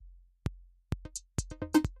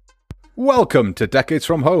Welcome to Decades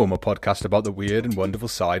from Home, a podcast about the weird and wonderful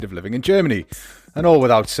side of living in Germany. And all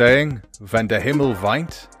without saying, wenn der Himmel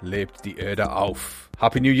weint, lebt die Erde auf.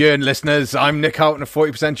 Happy New Year, listeners. I'm Nick Houghton of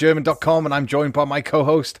 40%German.com, and I'm joined by my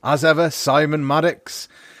co-host, as ever, Simon Maddox.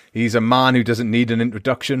 He's a man who doesn't need an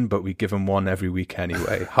introduction, but we give him one every week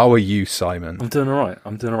anyway. How are you, Simon? I'm doing all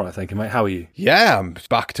right, thank you, mate. How are you? Yeah, I'm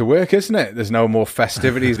back to work, isn't it? There's no more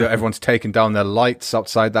festivities. Everyone's taken down their lights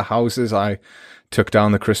outside their houses. I took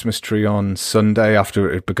down the Christmas tree on Sunday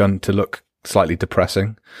after it had begun to look slightly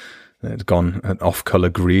depressing. It had gone an off-colour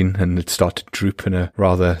green and it started to droop in a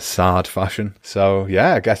rather sad fashion. So,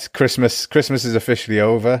 yeah, I guess Christmas is officially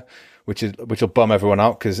over, which will bum everyone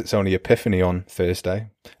out because it's only Epiphany on Thursday.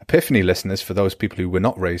 Epiphany, listeners, for those people who were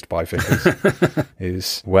not raised by vicars,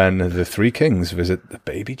 is when the three kings visit the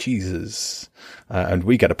baby Jesus. And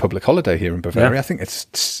we get a public holiday here in Bavaria. Yeah. I think it's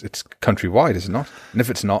countrywide, is it not? And if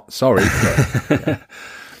it's not, sorry.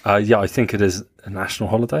 But, yeah, I think it is a national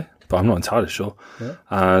holiday, but I'm not entirely sure.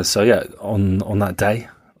 Yeah. So yeah, on that day,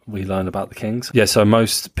 we learn about the kings. Yeah, so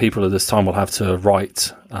most people at this time will have to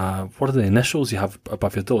write, what are the initials you have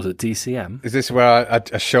above your door? Is it DCM? Is this where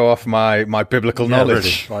I show off my biblical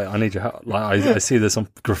knowledge? Really. Like, I need your help. Like, I see there's some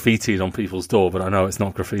graffitied on people's door, but I know it's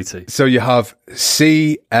not graffiti. So you have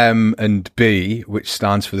C, M, and B, which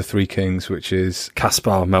stands for the three kings, which is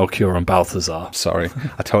Caspar, Melchior, and Balthazar. Sorry,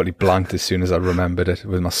 I totally blanked as soon as I remembered it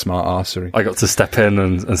with my smart arsery. I got to step in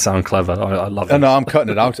and sound clever. I love it. No, I'm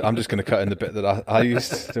cutting it out. I'm just going to cut in the bit that I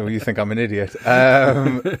used. So you think I'm an idiot?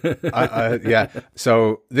 Yeah.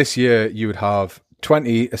 So this year you would have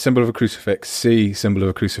 20, a symbol of a crucifix, C, symbol of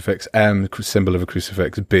a crucifix, M, symbol of a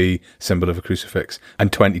crucifix, B, symbol of a crucifix,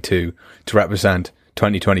 and 22 to represent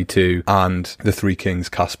 2022 and the three kings,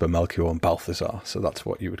 Caspar, Melchior, and Balthazar. So that's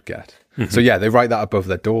what you would get. Mm-hmm. So yeah, they write that above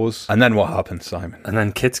their doors. And then what happens, Simon? And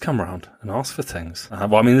then kids come around and ask for things.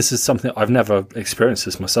 Well, I mean, this is something I've never experienced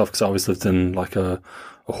this myself because I always lived in like a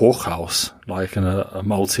Hochhaus, like in a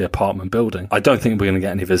multi-apartment building. I don't think we're going to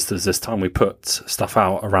get any visitors this time. We put stuff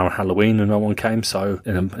out around Halloween and no one came. So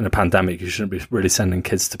in a pandemic, you shouldn't be really sending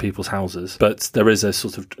kids to people's houses. But there is a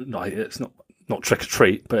sort of, like, it's not trick or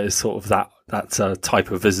treat, but it's sort of that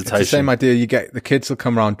type of visitation. It's the same idea. You get the kids will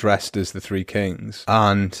come around dressed as the three kings.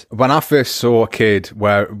 And when I first saw a kid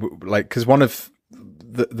where, like, because one of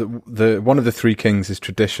the three kings is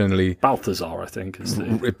traditionally Balthazar, I think.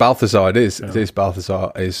 Balthazar, it is. Yeah. It is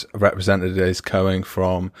Balthazar is represented as coming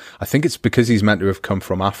from, I think it's because he's meant to have come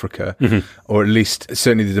from Africa, mm-hmm. or at least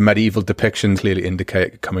certainly the medieval depictions clearly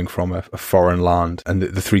indicate coming from a foreign land. And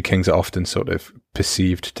the three kings are often sort of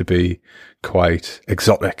perceived to be quite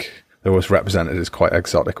exotic. They're always represented as quite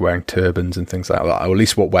exotic, wearing turbans and things like that, or at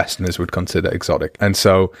least what Westerners would consider exotic. And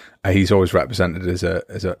so he's always represented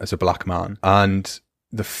as a black man. And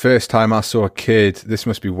the first time I saw a kid, this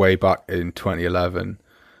must be way back in 2011,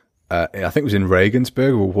 I think it was in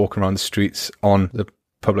Regensburg. We were walking around the streets on the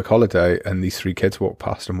public holiday and these three kids walked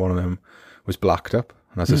past and one of them was blacked up.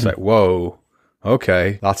 And I was just like, whoa,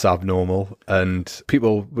 okay, that's abnormal. And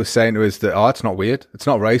people were saying to us that, oh, it's not weird. It's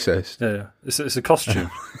not racist. Yeah. It's a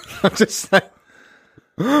costume. I'm just like,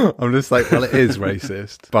 well, it is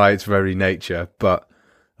racist by its very nature. But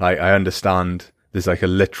like, I understand there's like a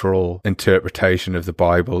literal interpretation of the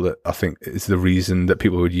Bible that I think is the reason that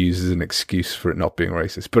people would use as an excuse for it not being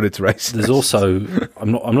racist, but it's racist. There's also,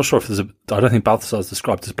 I'm not sure if I don't think Balthazar is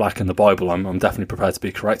described as black in the Bible. I'm definitely prepared to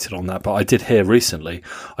be corrected on that, but I did hear recently,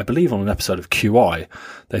 I believe on an episode of QI,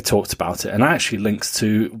 they talked about it, and it actually links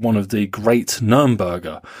to one of the great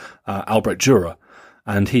Nürnberger, Albrecht Dürer,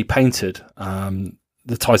 and he painted,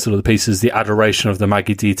 the title of the piece is The Adoration of the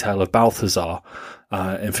Magi Detail of Balthazar,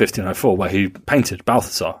 in 1504, where he painted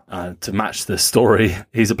Balthazar to match the story.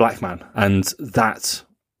 He's a black man. And that,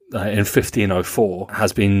 in 1504,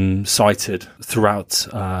 has been cited throughout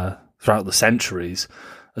the centuries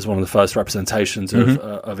as one of the first representations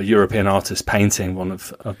of a European artist painting one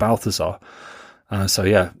of Balthazar. So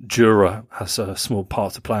yeah, Dürer has a small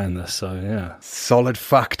part to play in this. So yeah, solid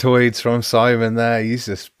factoids from Simon there. He's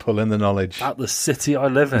just pulling the knowledge about the city I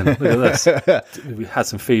live in. Look at this. We had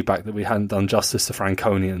some feedback that we hadn't done justice to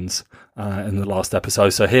Franconians in the last episode.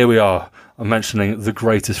 So here we are. I'm mentioning the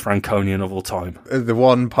greatest Franconian of all time. The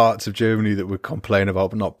one parts of Germany that would complain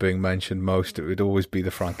about not being mentioned most, it would always be the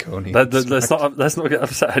Franconians. Let's not get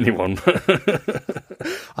upset anyone.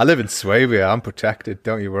 I live in Swabia. I'm protected.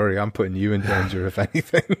 Don't you worry. I'm putting you in danger, if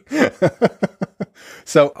anything.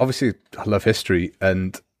 So obviously I love history,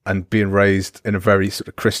 and and being raised in a very sort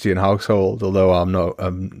of Christian household, although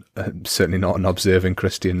I'm certainly not an observing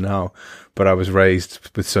Christian now, but I was raised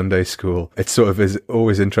with Sunday school. It sort of is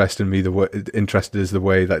always interested is the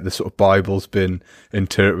way like the sort of Bible's been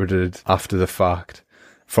interpreted after the fact,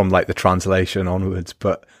 from like the translation onwards.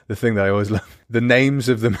 But the thing that I always love, the names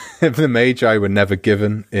of the Magi were never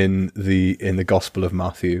given in the Gospel of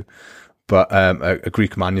Matthew. But a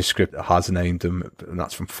Greek manuscript has named them, and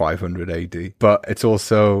that's from 500 AD. But it's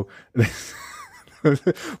also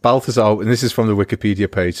Balthazar, and this is from the Wikipedia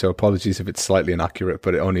page, so apologies if it's slightly inaccurate,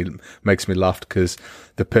 but it only makes me laugh because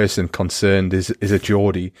the person concerned is a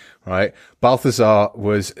Geordie, right? Balthazar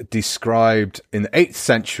was described in the 8th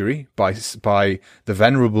century by the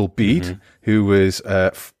Venerable Bede, who was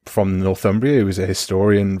from Northumbria, who was a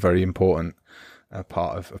historian, very important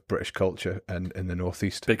part of British culture and in the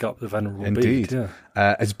northeast. Big up the Venerable Indeed. Bede,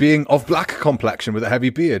 yeah. As being of black complexion with a heavy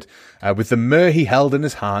beard, with the myrrh he held in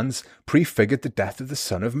his hands, prefigured the death of the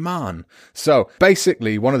Son of Man. So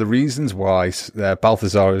basically, one of the reasons why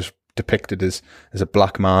Balthazar is depicted as a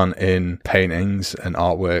black man in paintings and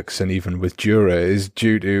artworks, and even with Dürer, is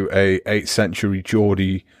due to a 8th century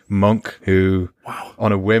Geordie monk who,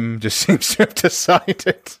 on a whim, just seems to have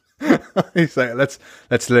decided. He's like,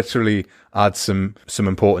 let's literally add some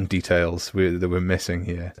important details that we're missing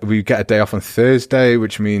here. We get a day off on Thursday,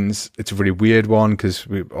 which means it's a really weird one because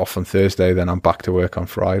we're off on Thursday, then I'm back to work on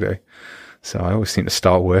Friday. So I always seem to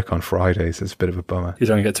start work on Fridays. It's a bit of a bummer. You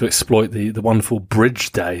don't get to exploit the wonderful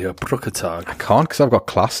bridge day or Brucketag. I can't because I've got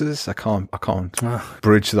classes. I can't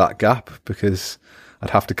bridge that gap because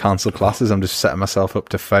I'd have to cancel classes. I'm just setting myself up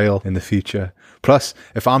to fail in the future. Plus,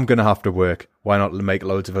 if I'm going to have to work, why not make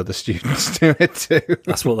loads of other students do it too?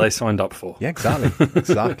 That's what they signed up for. Yeah,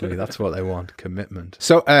 exactly. That's what they want. Commitment.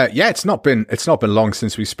 So, it's not been long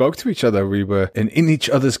since we spoke to each other. We were in each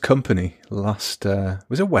other's company last,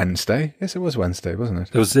 was it Wednesday? Yes, it was Wednesday, wasn't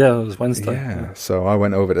it? It was Wednesday. Yeah. So I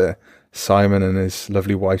went over to Simon and his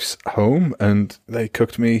lovely wife's home and they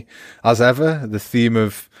cooked me, as ever, the theme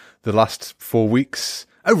of the last 4 weeks,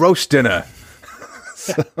 a roast dinner.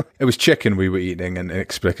 So, it was chicken we were eating, and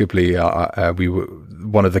inexplicably,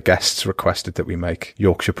 one of the guests requested that we make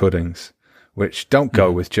Yorkshire puddings, which don't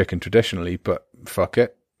go with chicken traditionally, but fuck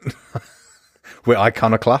it. We're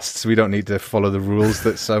iconoclasts. We don't need to follow the rules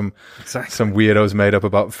that some weirdos made up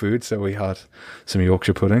about food. So we had some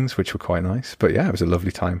Yorkshire puddings, which were quite nice. But yeah, it was a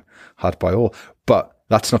lovely time had by all. But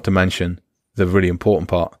that's not to mention the really important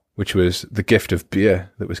part, which was the gift of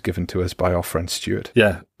beer that was given to us by our friend Stuart.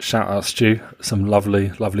 Yeah, shout out Stu. Some lovely,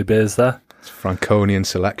 lovely beers there. It's Franconian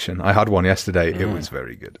selection. I had one yesterday. It was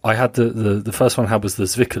very good. I had the first one I had was the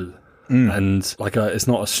Zwickel. And it's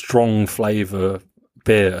not a strong flavour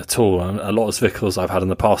beer at all. And a lot of Zwickels I've had in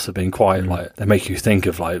the past have been quite like, they make you think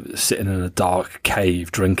of like sitting in a dark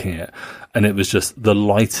cave drinking it. And it was just the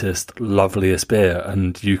lightest, loveliest beer.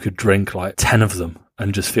 And you could drink like 10 of them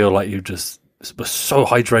and just feel like you just was so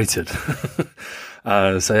hydrated.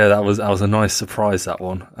 So yeah, that was a nice surprise, that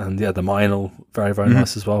one. And yeah, the Meinl, very, very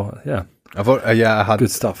nice as well. Yeah. I had good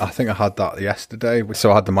stuff. I think I had that yesterday.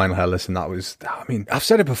 So I had the Meinl Helles, and that was, I mean, I've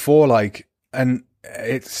said it before, like, and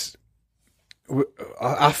it's,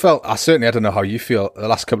 I certainly, I don't know how you feel, the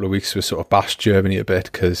last couple of weeks we sort of bashed Germany a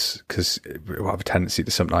bit because we have a tendency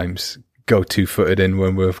to sometimes go 2-footed in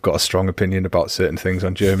when we've got a strong opinion about certain things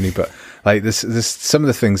on Germany. But like there's some of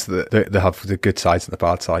the things that they have the good sides and the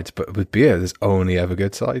bad sides, but with beer there's only ever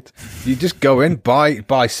good sides. You just go in,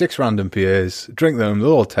 buy 6 random beers, drink them,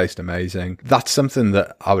 they'll all taste amazing. That's something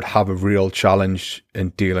that I would have a real challenge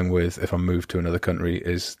in dealing with if I move to another country,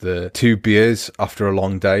 is the 2 beers after a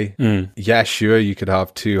long day. Yeah, sure, you could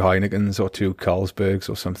have 2 Heinekens or 2 Carlsbergs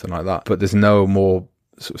or something like that, but there's no more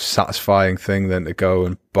sort of satisfying thing than to go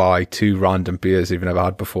and buy 2 random beers you've never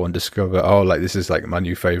had before and discover, oh, like this is like my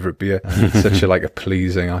new favorite beer. It's such a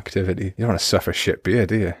pleasing activity. You don't want to suffer shit beer,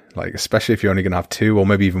 do you? Like, especially if you're only going to have 2 or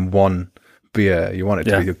maybe even 1 beer, you want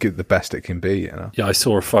it to be the best it can be, you know? Yeah, I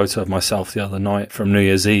saw a photo of myself the other night from New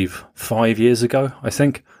Year's Eve 5 years ago, I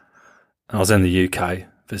think. And I was in the UK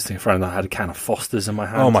visiting a friend, and I had a can of Foster's in my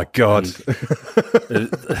hand. Oh my God. It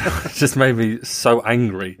just made me so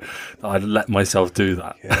angry that I'd let myself do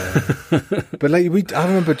that. Yeah. But I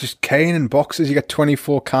remember just cane and boxes. You get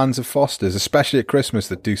 24 cans of Foster's, especially at Christmas,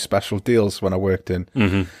 that do special deals when I worked in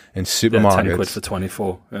supermarkets. 10 quid for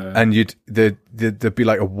 24. Yeah. And there'd be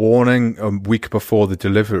like a warning a week before the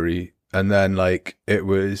delivery. And then it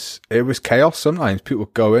was chaos sometimes. People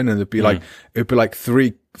would go in and it'd be like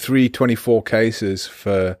three 24 cases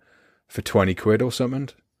for 20 quid or something.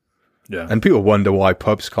 Yeah. And people wonder why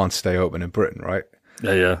pubs can't stay open in Britain, right?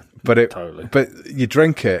 Yeah. But totally. But you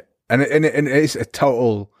drink it And it's a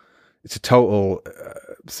total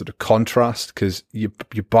sort of contrast, because you're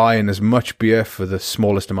buying as much beer for the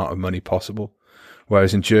smallest amount of money possible.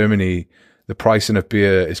 Whereas in Germany, the pricing of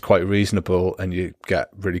beer is quite reasonable and you get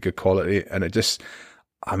really good quality. And it just,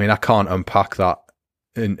 I mean, I can't unpack that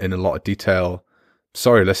in a lot of detail.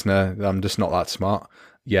 Sorry, listener, I'm just not that smart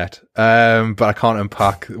yet. But I can't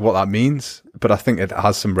unpack what that means. But I think it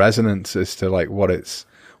has some resonance as to like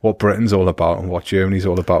what Britain's all about and what Germany's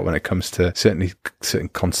all about when it comes to certain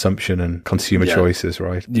consumption and consumer choices,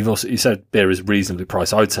 right? You said beer is reasonably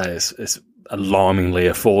priced. I would say it's alarmingly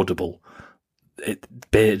affordable.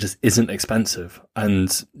 Beer just isn't expensive,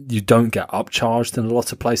 and you don't get upcharged in a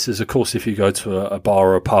lot of places. Of course, if you go to a bar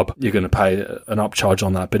or a pub, you're going to pay an upcharge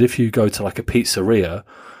on that. But if you go to like a pizzeria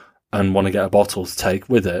and want to get a bottle to take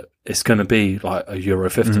with it, it's going to be like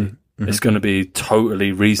 €1.50. Mm-hmm. It's going to be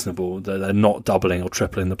totally reasonable. They're not doubling or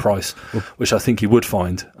tripling the price, which I think you would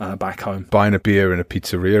find back home. Buying a beer in a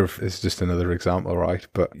pizzeria is just another example, right?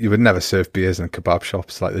 But you would never serve beers in kebab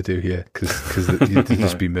shops like they do here, because you'd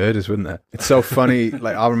just be murders, wouldn't it? It's so funny.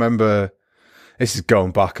 Like, I remember, this is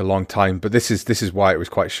going back a long time, but this is why it was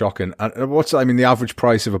quite shocking. And the average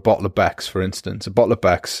price of a bottle of Beck's, for instance, a bottle of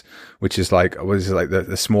Beck's, which is like,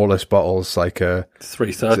 the smallest bottles, like a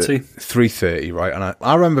 $3.30, $3.30, right? And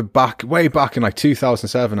I remember way back in like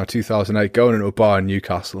 2007 or 2008, going into a bar in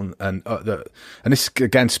Newcastle, and this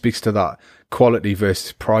again speaks to that quality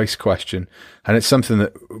versus price question. And it's something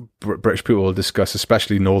that British people will discuss,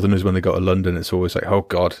 especially Northerners when they go to London. It's always like, oh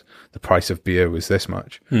God, the price of beer was this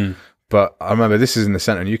much. But I remember, this is in the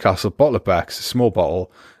centre of Newcastle, bottle of Beck's, a small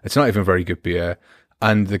bottle. It's not even very good beer.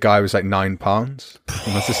 And the guy was like £9.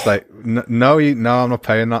 And I was just like, no, I'm not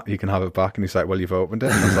paying that. You can have it back. And he's like, well, you've opened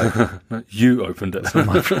it. And I was like, you opened it.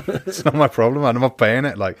 It's not my problem. I'm not paying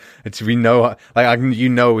it. Like, we know, like, you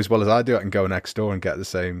know as well as I do, I can go next door and get the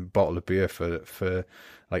same bottle of beer for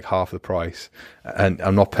like half the price. And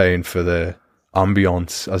I'm not paying for the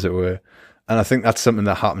ambience, as it were. And I think that's something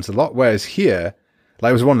that happens a lot. Whereas here, like,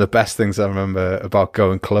 it was one of the best things I remember about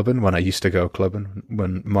going clubbing, when I used to go clubbing,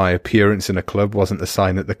 when my appearance in a club wasn't a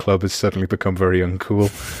sign that the club has suddenly become very uncool.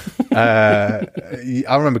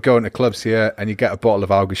 I remember going to clubs here, and you get a bottle of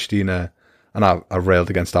Augustiner, and I railed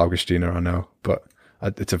against Augustiner, I know, but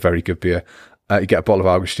it's a very good beer. You get a bottle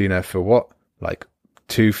of Augustiner for what? Like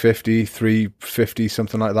 $2.50, $3.50,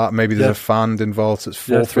 something like that. Maybe there's a fan involved, so it's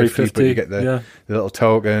 $4.50, but you get the little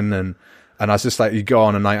token, and I was just like, you go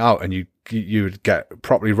on a night out and you would get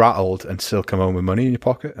properly rattled and still come home with money in your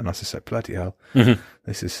pocket. And I was just like, bloody hell,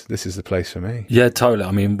 this is the place for me. Yeah, totally. I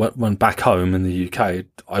mean, when back home in the UK,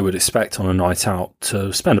 I would expect on a night out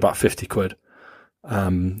to spend about £50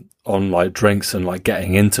 on like drinks and like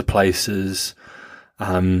getting into places.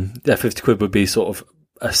 £50 would be sort of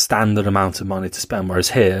a standard amount of money to spend. Whereas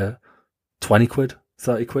here, £20,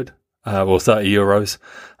 £30, or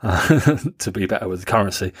 €30, to be better with the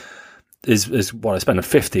currency, is what I spend. A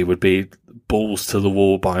 50 would be balls to the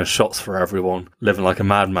wall, buying shots for everyone, living like a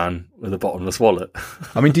madman with a bottomless wallet.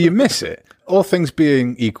 I mean, do you miss it? All things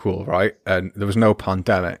being equal, right? And there was no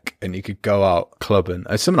pandemic and you could go out clubbing.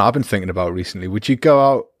 It's something I've been thinking about recently. Would you go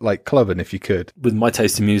out like clubbing if you could? With my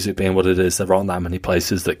taste in music being what it is, there aren't that many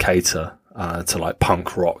places that cater to like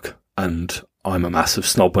punk rock, and I'm a massive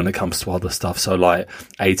snob when it comes to other stuff. So like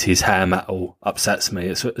 80s hair metal upsets me.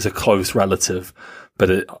 It's a close relative, but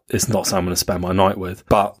it's not something I'm going to spend my night with.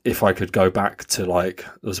 But if I could go back to, like,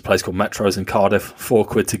 there was a place called Metro's in Cardiff,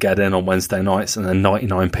 £4 to get in on Wednesday nights, and then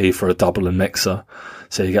 99p for a double and mixer.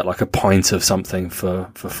 So you get like a pint of something for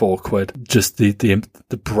 £4. Just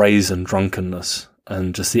the brazen drunkenness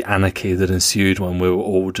and just the anarchy that ensued when we were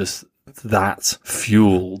all just that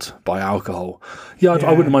fueled by alcohol. Yeah,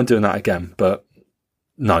 I wouldn't mind doing that again, but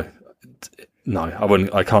no, I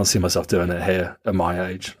wouldn't. I can't see myself doing it here at my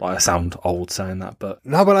age. Like, I sound old saying that, but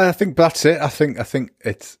no. But I think that's it. I think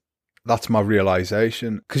that's my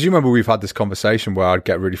realization. Because you remember we've had this conversation where I'd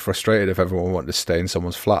get really frustrated if everyone wanted to stay in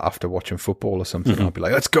someone's flat after watching football or something. I'd be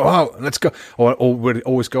like, let's go out and let's go. Or we'd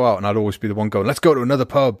always go out, and I'd always be the one going, let's go to another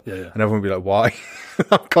pub. Yeah. And everyone would be like, why?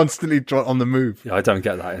 I'm constantly on the move. Yeah, I don't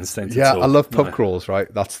get that instinct. Yeah, at all. I love pub crawls,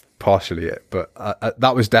 right? That's partially it. But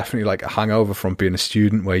that was definitely like a hangover from being a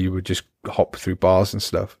student, where you would just hop through bars and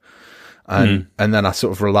stuff. And then I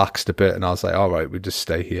sort of relaxed a bit, and I was like, all right, we'll just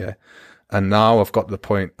stay here. And now I've got to the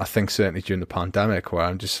point, I think certainly during the pandemic, where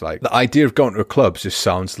I'm just like, the idea of going to a club just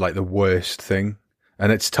sounds like the worst thing.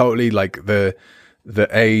 And it's totally like the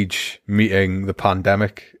age meeting the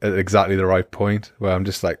pandemic at exactly the right point, where I'm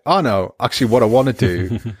just like, oh no, actually what I want to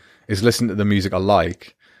do is listen to the music I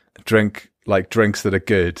like, drink like drinks that are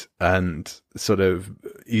good and sort of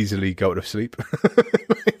easily go to sleep.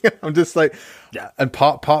 I'm just like, yeah. And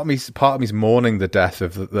part of me's mourning the death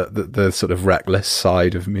of the sort of reckless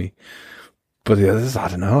side of me. But the others, I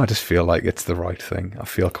don't know. I just feel like it's the right thing. I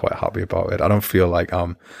feel quite happy about it. I don't feel like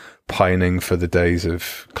I'm pining for the days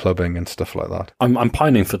of clubbing and stuff like that. I'm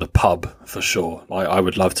pining for the pub for sure. Like, I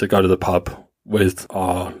would love to go to the pub with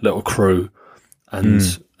our little crew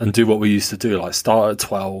and do what we used to do, like start at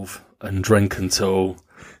 12 and drink until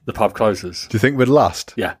the pub closes. Do you think we'd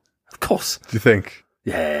last? Yeah, of course. Do you think?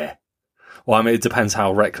 Yeah. Well, I mean, it depends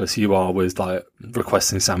how reckless you are with like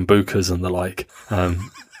requesting sambucas and the like.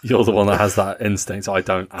 You're the one that has that instinct. I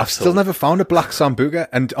don't. I've still never found a black sambuca.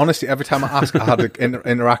 And honestly, every time I ask, I had an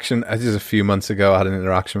interaction. This is a few months ago. I had an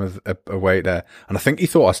interaction with a waiter, and I think he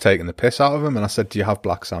thought I was taking the piss out of him. And I said, "Do you have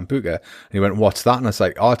black sambuca?" And he went, "What's that?" And I was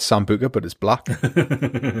like, "Oh, it's sambuca, but it's black."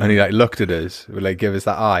 And he like looked at us, like give us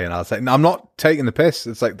that eye, and I was like, "No, I'm not taking the piss.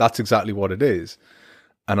 It's like that's exactly what it is."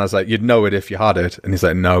 And I was like, "You'd know it if you had it." And he's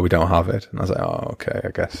like, "No, we don't have it." And I was like, "Oh, okay. I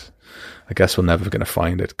guess we're never going to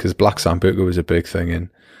find it," because black sambuca was a big thing in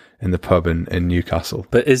the pub in Newcastle.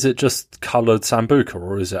 But is it just coloured sambuca,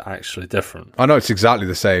 or is it actually different? I know it's exactly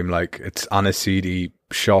the same. Like, it's aniseed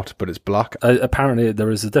shot, but it's black. Apparently,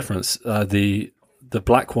 there is a difference. The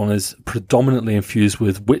black one is predominantly infused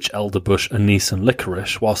with witch elderbush, anise, and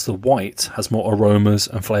licorice, whilst the white has more aromas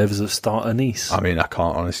and flavours of star anise. I mean, I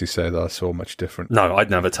can't honestly say that I saw much different. No,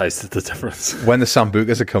 I'd never tasted the difference. When the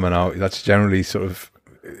sambucas are coming out, that's generally sort of,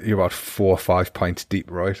 you're about 4 or 5 pints deep,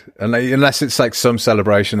 right? And like, unless it's like some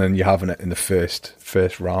celebration and you're having it in the first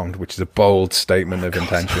round, which is a bold statement of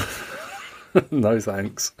intention. No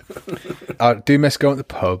thanks. I do miss going to the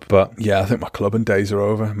pub, but yeah, I think my clubbing days are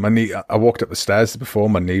over. My knee, I walked up the stairs before,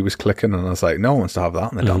 my knee was clicking, and I was like, no one wants to have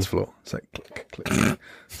that on the dance floor. It's like click, click.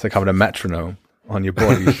 It's like having a metronome on your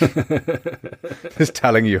body. Just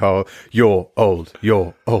telling you how you're old.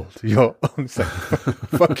 It's like,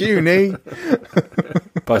 fuck you, knee.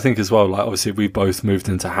 But I think as well, like, obviously we both moved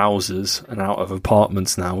into houses and out of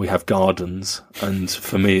apartments now. We have gardens, and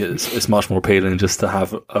for me it's much more appealing just to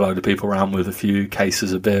have a load of people around with a few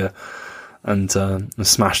cases of beer and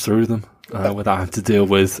smash through them without having to deal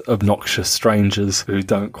with obnoxious strangers who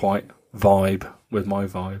don't quite vibe with my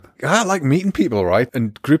vibe. I like meeting people, right?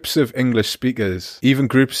 And groups of English speakers, even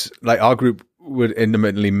groups like our group would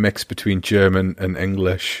intermittently mix between German and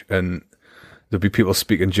English, and there'd be people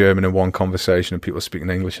speaking German in one conversation and people speaking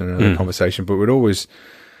English in another conversation. But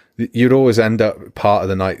you'd always end up part of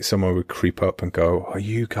the night, someone would creep up and go, "Are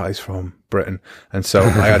you guys from Britain?" And so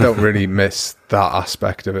I don't really miss that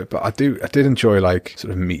aspect of it, but I did enjoy like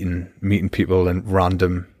sort of meeting people in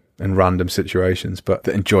random situations. But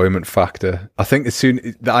the enjoyment factor, I think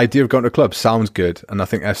the idea of going to a club sounds good, and I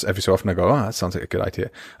think every so often I go, "Oh, that sounds like a good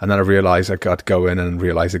idea," and then I realise I got to go in and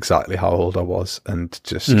realise exactly how old I was, and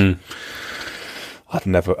just I'd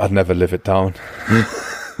never live it down.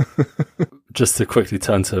 Just to quickly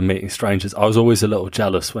turn to meeting strangers, I was always a little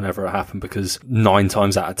jealous whenever it happened, because 9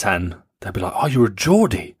 times out of 10 they'd be like, "Oh, you're a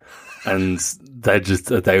Geordie," and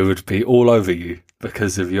they would be all over you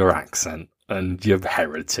because of your accent and your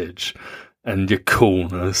heritage and your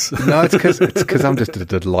coolness. No, it's because I'm just a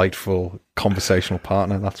delightful conversational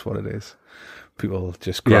partner. That's what it is. People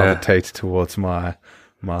just gravitate towards my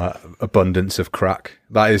abundance of crack.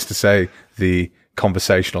 That is to say, the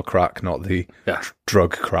conversational crack, not the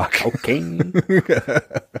drug crack. Okay.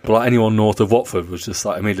 But like anyone north of Watford was just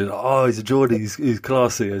like immediately, "Oh, he's a Geordie, he's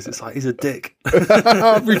classy." It's like, he's a dick.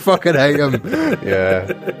 We fucking hate him. Yeah,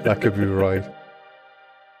 that could be right.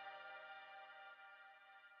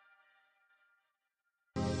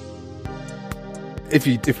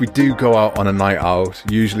 If we do go out on a night out,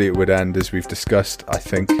 usually it would end, as we've discussed, I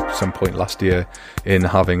think, some point last year, in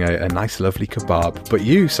having a nice, lovely kebab. But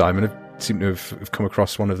you, Simon, seem to have come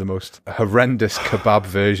across one of the most horrendous kebab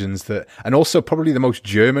versions and also probably the most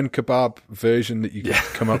German kebab version that you could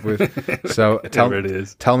come up with. So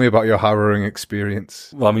tell me about your harrowing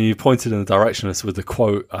experience. Well, I mean, you pointed in the direction of us with the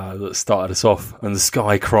quote that started us off: "And the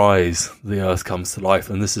sky cries, the earth comes to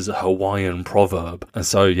life." And this is a Hawaiian proverb. And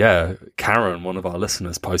so, yeah, Karen, one of our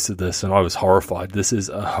listeners, posted this, and I was horrified. This is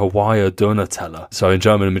a Hawaii Döner-Teller. So in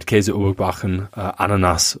German, mit Käse überbacken,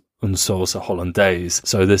 Ananas und Sauce Hollandaise.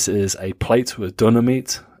 So this is a plate with doner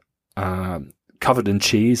meat, covered in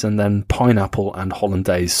cheese, and then pineapple and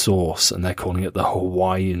hollandaise sauce, and they're calling it the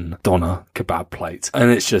Hawaiian doner kebab plate.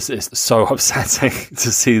 And it's so upsetting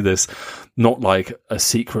to see this, not like a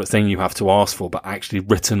secret thing you have to ask for, but actually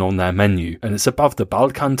written on their menu. And it's above the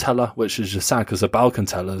Balkan Teller, which is just sad because the Balkan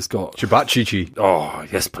Teller's got Hibachi. Oh,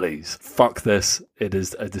 yes, please. Fuck this. It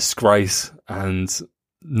is a disgrace, and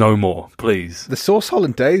No more, please. The sauce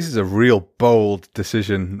hollandaise is a real bold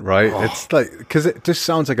decision, right? Oh. It's like, because it just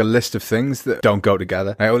sounds like a list of things that don't go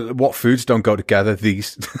together. Like, what foods don't go together?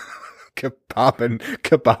 These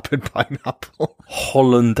kebab and pineapple.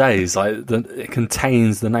 Hollandaise, like it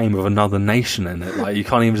contains the name of another nation in it. Like you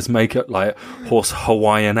can't even just make it like horse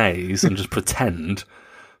Hawaiianese and just pretend.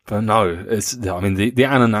 But no, the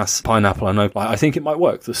ananas pineapple. I know, I think it might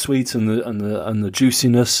work. The sweet and the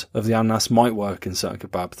juiciness of the ananas might work in certain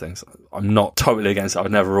kebab things. I'm not totally against it. I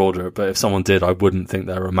would never order it, but if someone did, I wouldn't think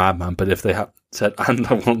they're a madman. But if they had said, "And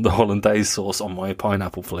I want the hollandaise sauce on my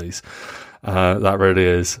pineapple, please," that really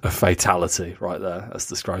is a fatality right there. That's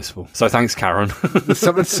disgraceful. So thanks, Karen. There's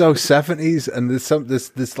something so 70s, and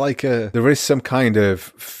there is some kind of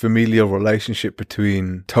familial relationship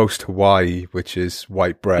between toast Hawaii, which is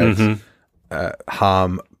white bread,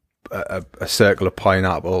 ham, a circle of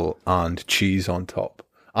pineapple, and cheese on top,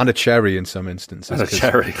 and a cherry in some instances. And a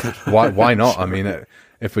cherry. Why not? I mean,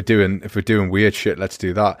 if we're doing weird shit, let's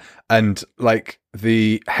do that. And like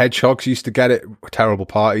the hedgehogs used to get it, terrible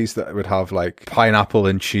parties that would have like pineapple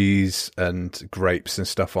and cheese and grapes and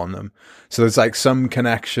stuff on them. So there's like some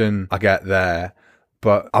connection I get there.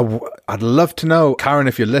 But I'd love to know, Karen,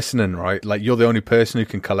 if you're listening, right? Like you're the only person who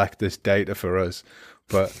can collect this data for us.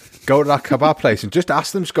 But go to that kebab place and just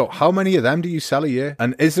ask them, Scott, how many of them do you sell a year?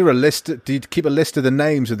 And is there a list? Do you keep a list of the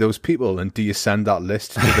names of those people? And do you send that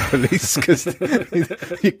list to the police?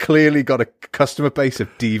 Because you clearly got a customer base of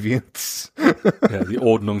deviants. Yeah, the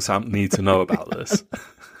Ordnungsamt need to know about this.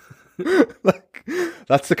 Like,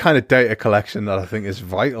 that's the kind of data collection that I think is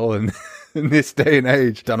vital in this day and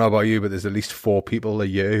age. Don't know about you, but there's at least 4 people a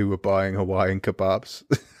year who are buying Hawaiian kebabs.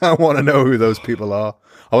 I want to know who those people are.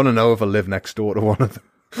 I want to know if I live next door to one of them.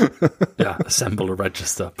 Yeah, assemble a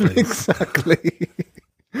register, please. Exactly.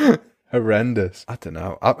 Horrendous. I don't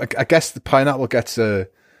know. I guess the pineapple gets a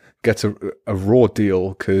raw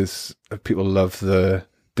deal because people love the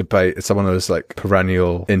debate. It's one of those like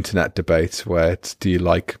perennial internet debates where it's, do you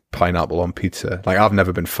like pineapple on pizza? Like I've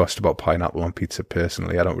never been fussed about pineapple on pizza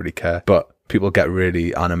personally. I don't really care, but people get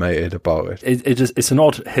really animated about it. It's an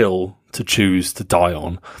odd hill to choose to die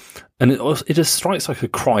on. And it just strikes like a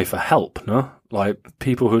cry for help, no? Like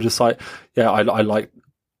people who are just like, yeah, I like,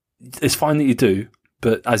 it's fine that you do,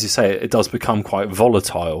 but as you say, it does become quite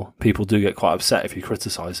volatile. People do get quite upset if you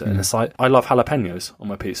criticize it. And it's like, I love jalapenos on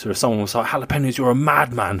my pizza. If someone was like, jalapenos, you're a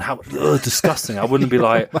madman. How disgusting. I wouldn't be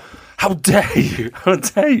like, how dare you? How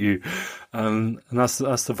dare you? And that's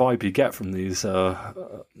the vibe you get from these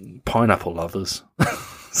pineapple lovers.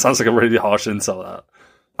 Sounds like a really harsh insult, that.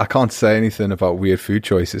 I can't say anything about weird food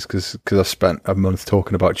choices because I spent a month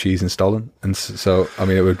talking about cheese and Stollen, and so I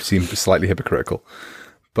mean it would seem slightly hypocritical.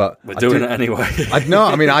 But we're doing it anyway. I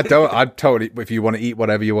don't. I'd totally. If you want to eat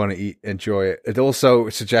whatever you want to eat, enjoy it. It also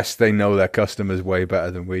suggests they know their customers way better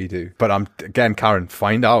than we do. But again, Karen,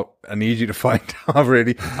 find out. I need you to find out.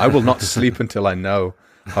 Really, I will not sleep until I know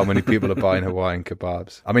how many people are buying Hawaiian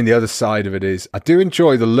kebabs. I mean, the other side of it is I do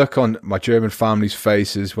enjoy the look on my German family's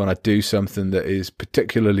faces when I do something that is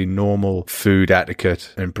particularly normal food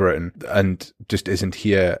etiquette in Britain and just isn't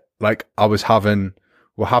here. Like we're having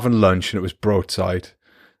lunch and it was broadside.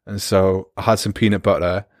 And so I had some peanut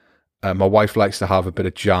butter. My wife likes to have a bit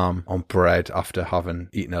of jam on bread after having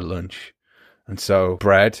eaten her lunch. And so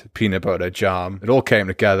bread, peanut butter, jam, it all came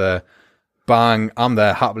together. Bang, I'm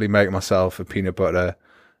there happily making myself a peanut butter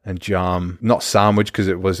and jam, not sandwich because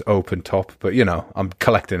it was open top, but you know, I'm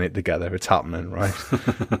collecting it together. It's happening, right?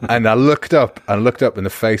 And I looked up and the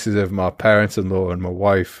faces of my parents-in-law and my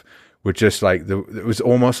wife were just like, it was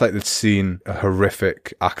almost like they'd seen a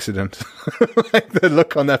horrific accident. Like the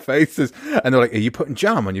look on their faces. And they're like, are you putting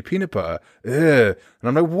jam on your peanut butter? Ugh. And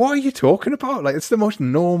I'm like, what are you talking about? Like, it's the most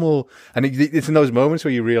normal. And it's in those moments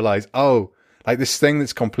where you realize, oh, like this thing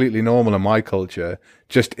that's completely normal in my culture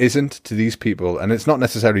just isn't to these people. And it's not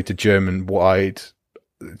necessarily to German-wide,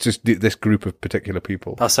 just this group of particular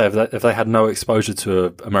people. I'll say if they had no exposure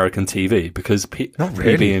to American TV, because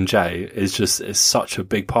PB&J is such a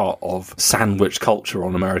big part of sandwich culture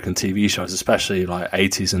on American TV shows, especially like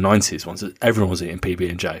 80s and 90s ones. Everyone was eating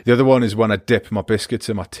PB&J. The other one is when I dip my biscuits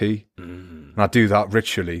in my tea. And I do that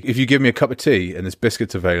ritually. If you give me a cup of tea and there's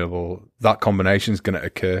biscuits available, that combination is going to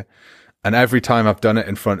occur. And every time I've done it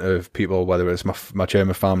in front of people, whether it's my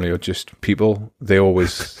German family or just people, they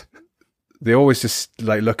always just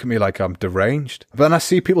like look at me like I'm deranged. But then I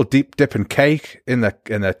see people deep dipping cake in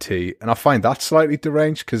their tea, and I find that slightly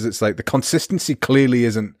deranged because it's like the consistency clearly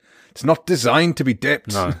isn't. It's not designed to be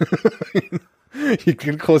dipped. No. You're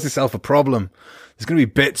going to cause yourself a problem. There's going to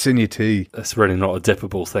be bits in your tea. It's really not a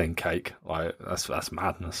dippable thing, cake. Like that's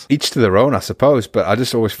madness. Each to their own, I suppose, but I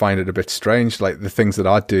just always find it a bit strange. Like the things that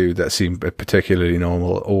I do that seem particularly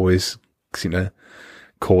normal always seem to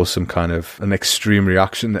cause some kind of an extreme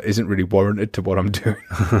reaction that isn't really warranted to what I'm doing.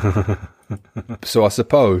 So I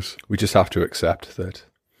suppose we just have to accept that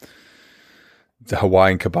the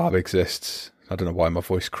Hawaiian kebab exists. I don't know why my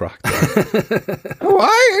voice cracked.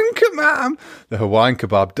 Hawaiian kebab! The Hawaiian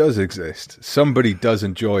kebab does exist. Somebody does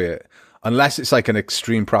enjoy it. Unless it's like an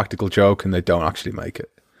extreme practical joke and they don't actually make it.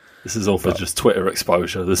 This is all for just Twitter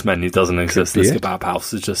exposure. This menu doesn't exist. This kebab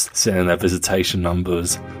house is just seeing their visitation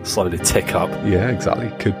numbers slowly tick up. Yeah, exactly.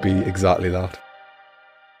 Could be exactly that.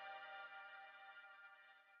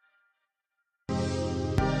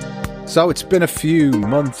 So it's been a few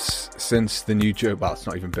months since the new German... Well, it's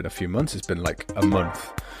not even been a few months. It's been like a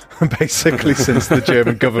month, basically, since the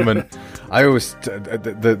German government... I always...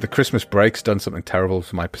 The Christmas break's done something terrible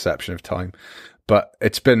for my perception of time. But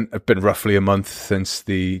it's been roughly a month since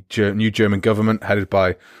the new German government, headed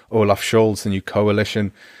by Olaf Scholz, the new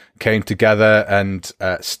coalition, came together and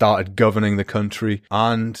started governing the country.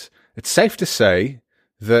 And it's safe to say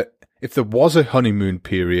that if there was a honeymoon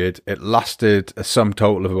period, it lasted a sum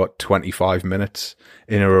total of about 25 minutes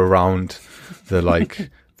in or around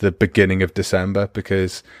the beginning of December,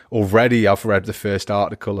 because already I've read the first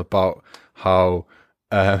article about how,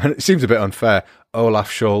 and it seems a bit unfair, Olaf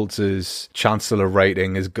Scholz's chancellor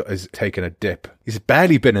rating has taken a dip. He's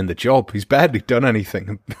barely been in the job. He's barely done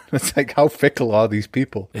anything. It's like, how fickle are these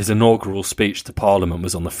people? His inaugural speech to Parliament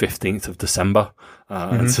was on the 15th of December.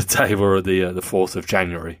 And today we're at the 4th of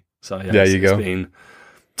January. So yeah, there you go. It's been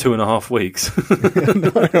 2.5 weeks.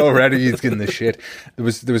 Already he's getting the shit. There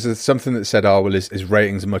was something that said, oh, well, his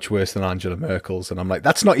ratings are much worse than Angela Merkel's. And I'm like,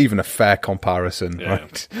 that's not even a fair comparison,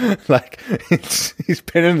 right? Like, he's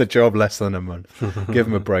been in the job less than a month. Give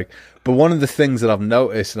him a break. But one of the things that I've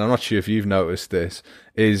noticed, and I'm not sure if you've noticed this,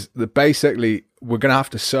 is that basically we're going to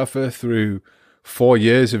have to suffer through 4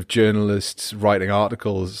 years of journalists writing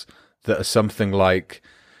articles that are something like,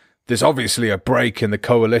 there's obviously a break in the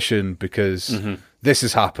coalition because this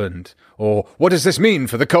has happened, or what does this mean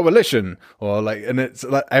for the coalition? Or like, and it's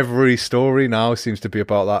like every story now seems to be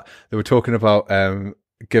about that. They were talking about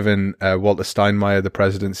giving Walter Steinmeier the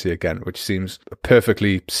presidency again, which seems a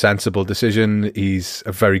perfectly sensible decision. He's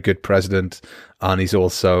a very good president, and he's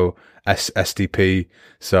also SDP,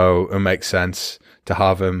 so it makes sense to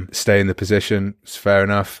have him stay in the position. It's fair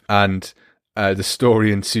enough. And the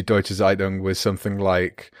story in Süddeutsche Zeitung was something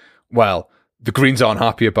like, well, the Greens aren't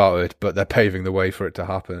happy about it, but they're paving the way for it to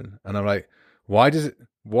happen. And I'm like, why does it...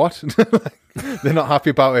 What? They're not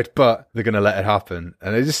happy about it, but they're going to let it happen.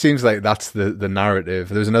 And it just seems like that's the narrative.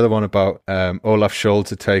 There's another one about Olaf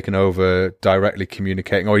Scholz had taken over directly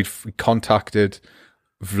communicating, or he contacted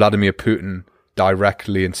Vladimir Putin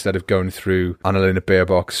directly instead of going through Annalena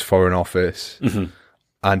Baerbock's Foreign Office,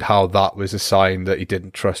 and how that was a sign that he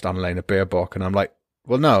didn't trust Annalena Baerbock. And I'm like,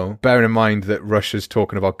 well, no, bearing in mind that Russia's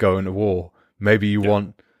talking about going to war, maybe you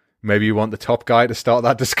want the top guy to start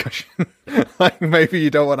that discussion. Like, maybe you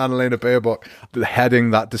don't want Annalena Baerbock heading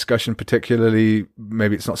that discussion particularly.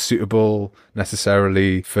 Maybe it's not suitable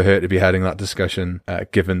necessarily for her to be heading that discussion,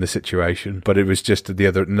 given the situation. But it was just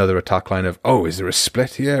another attack line of, oh, is there a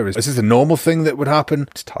split here? Is this a normal thing that would happen?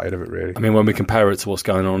 Just tired of it, really. I mean, when we compare it to what's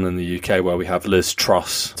going on in the UK, where we have Liz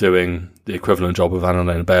Truss doing the equivalent job of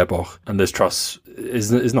Annalena Baerbock, and Liz Truss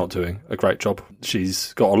is not doing a great job.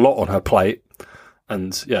 She's got a lot on her plate.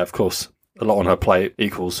 And yeah, of course, a lot on her plate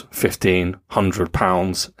equals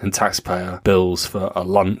 £1,500 in taxpayer bills for a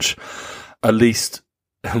lunch. At least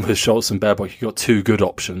with Scholz and Baerbock, you've got two good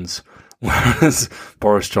options. Whereas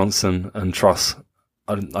Boris Johnson and Truss,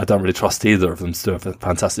 I don't really trust either of them to do a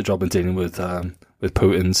fantastic job in dealing with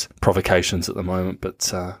Putin's provocations at the moment.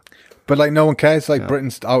 But like, no one cares. Like,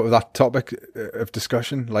 Britain's out of that topic of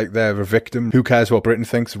discussion. Like, they're a victim. Who cares what Britain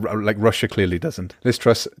thinks? Like, Russia clearly doesn't. Liz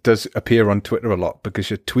Truss does appear on Twitter a lot because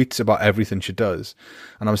she tweets about everything she does.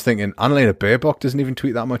 And I was thinking, Annalena Baerbock doesn't even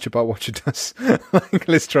tweet that much about what she does. Like,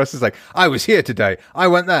 Liz Truss is like, I was here today. I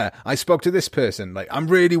went there. I spoke to this person. Like, I'm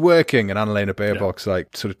really working. And Annalena Baerbock's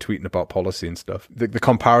like sort of tweeting about policy and stuff. The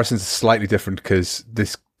comparisons are slightly different because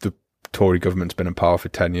the Tory government's been in power for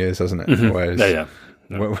 10 years, hasn't it? Whereas,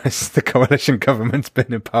 whereas the coalition government's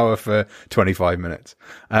been in power for 25 minutes.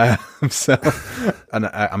 I'm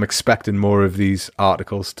expecting more of these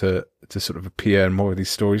articles to to sort of appear and more of these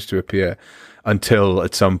stories to appear until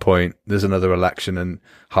at some point there's another election and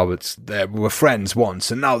how it's they were friends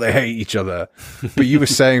once and now they hate each other. But you were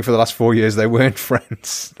saying for the last 4 years they weren't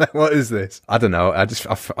friends. What is this? I don't know.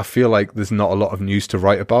 I feel like there's not a lot of news to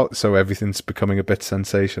write about, so everything's becoming a bit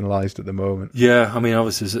sensationalized at the moment. Yeah, I mean,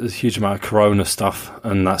 obviously there's a huge amount of corona stuff,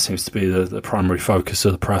 and that seems to be the primary focus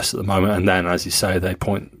of the press at the moment. And then, as you say, they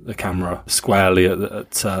point the camera squarely at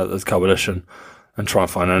the coalition and try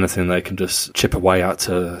and find anything they can just chip away at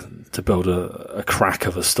to build a crack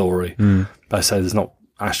of a story. But I say there's not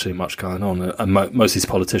actually much going on. And most of these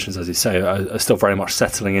politicians, as you say, are still very much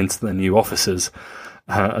settling into their new offices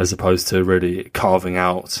as opposed to really carving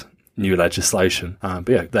out new legislation. But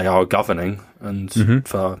yeah, they are governing, and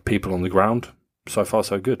for people on the ground, so far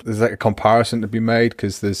so good. There's like a comparison to be made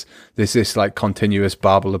because there's this like continuous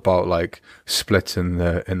babble about like splits in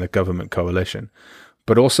the government coalition.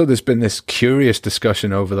 But also there's been this curious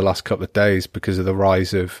discussion over the last couple of days because of the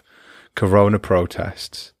rise of corona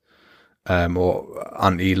protests, or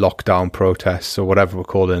anti-lockdown protests, or whatever we're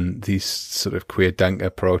calling these sort of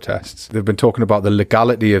Queerdenker protests. They've been talking about the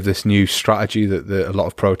legality of this new strategy that a lot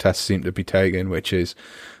of protests seem to be taking, which is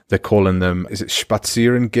they're calling them, is it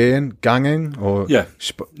Spazierengehen? Or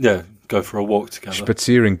go for a walk together.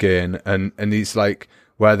 Spazierengehen, and these like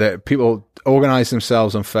where people organise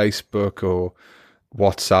themselves on Facebook or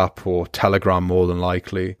WhatsApp or Telegram, more than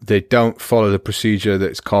likely. They don't follow the procedure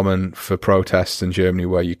that's common for protests in Germany,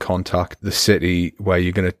 where you contact the city where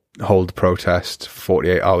you're going to hold the protest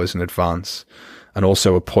 48 hours in advance, and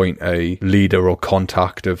also appoint a leader or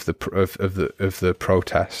contact of the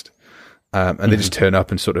protest. And they just turn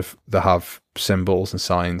up and sort of they have symbols and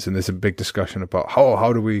signs, and there's a big discussion about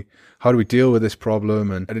how do we deal with this problem,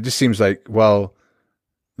 and it just seems like, well,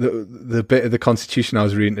 the bit of the Constitution I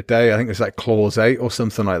was reading today, I think it was like Clause 8 or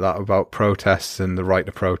something like that about protests and the right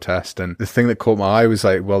to protest. And the thing that caught my eye was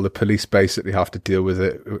like, well, the police basically have to deal with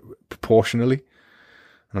it proportionally.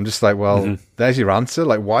 And I'm just like, well, there's your answer.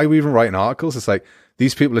 Like, why are we even writing articles? It's like,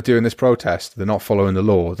 these people are doing this protest. They're not following the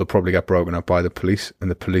law. They'll probably get broken up by the police, and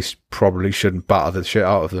the police probably shouldn't batter the shit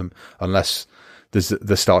out of them unless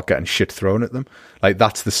they start getting shit thrown at them. Like,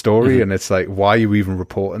 that's the story. And it's like, why are you even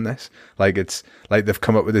reporting this? Like, it's like they've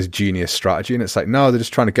come up with this genius strategy, and it's like, no, they're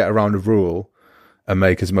just trying to get around a rule and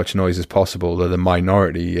make as much noise as possible. They're the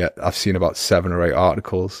minority, yet I've seen about 7 or 8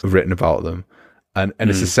 articles written about them. And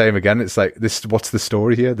it's the same again. It's like, what's the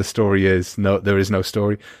story here? The story is no, there is no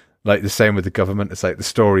story. Like the same with the government. It's like the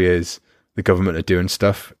story is the government are doing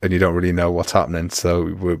stuff and you don't really know what's happening.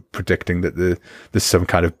 So we're predicting that there's some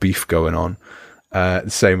kind of beef going on. The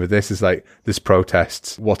same with this is like, there's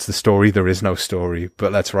protests. What's the story? There is no story,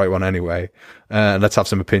 but let's write one anyway. And let's have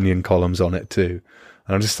some opinion columns on it too.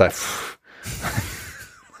 And I'm just like,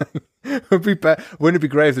 wouldn't it be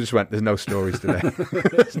great if they just went, there's no stories today.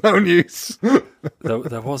 There's no news.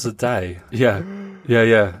 There was a day. Yeah.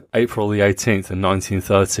 April the 18th in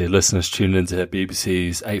 1930, listeners tuned into the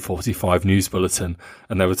BBC's 8:45 news bulletin,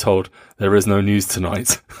 and they were told there is no news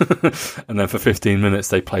tonight. And then for 15 minutes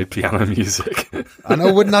they played piano music. I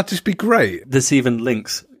know, wouldn't that just be great? This even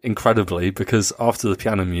links incredibly, because after the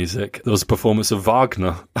piano music there was a performance of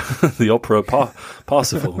Wagner, the opera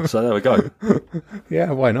Parsifal. So there we go.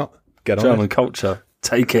 Yeah, why not? Get on German it. culture.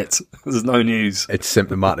 Take it. There's no news. It's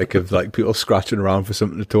symptomatic of like people scratching around for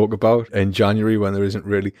something to talk about in January when there isn't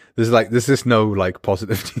really. There's just no like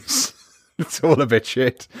positive news. It's all a bit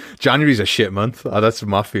shit. January's a shit month. That's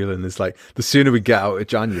my feeling. It's like the sooner we get out of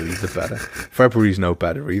January, the better. February's no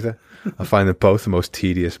better either. I find them both the most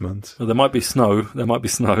tedious months. Well, there might be snow.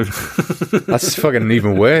 That's fucking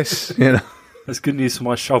even worse, you know. That's good news for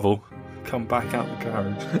my shovel. Come back out the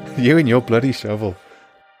garage. You and your bloody shovel.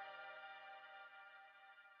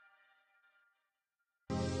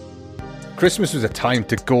 Christmas was a time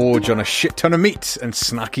to gorge on a shit ton of meat and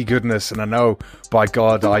snacky goodness, and I know, by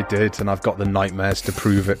God, I did, and I've got the nightmares to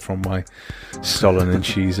prove it from my Stollen and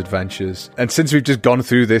cheese adventures. And since we've just gone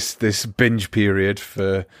through this binge period,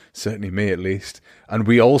 for certainly me at least, and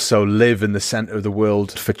we also live in the centre of the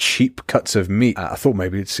world for cheap cuts of meat, I thought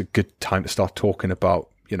maybe it's a good time to start talking about,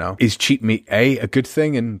 you know, is cheap meat a good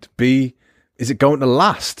thing, and B, is it going to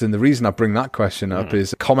last? And the reason I bring that question up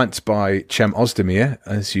is comments by Cem Özdemir,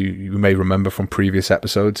 as you may remember from previous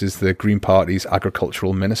episodes, is the Green Party's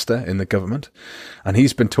agricultural minister in the government. And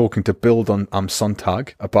he's been talking to Bild on Am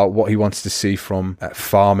Sonntag about what he wants to see from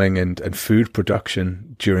farming and food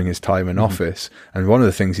production during his time in office. And one of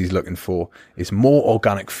the things he's looking for is more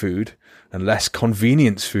organic food and less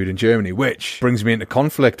convenience food in Germany, which brings me into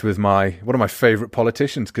conflict with one of my favourite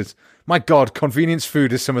politicians, because my God, convenience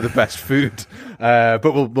food is some of the best food. But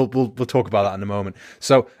we'll talk about that in a moment.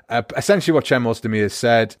 So essentially what Cem Özdemir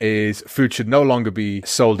said is food should no longer be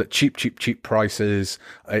sold at cheap prices.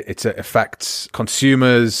 It affects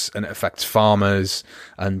consumers and it affects farmers,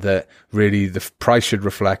 and that really the price should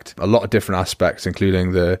reflect a lot of different aspects,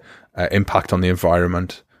 including the impact on the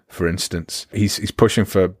environment, for instance. He's pushing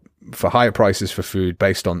for higher prices for food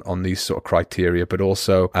based on these sort of criteria, but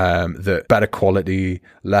also the better quality,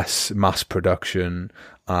 less mass production,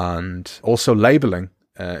 and also labeling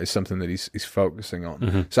is something that he's focusing on.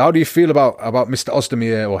 Mm-hmm. So how do you feel about Mr.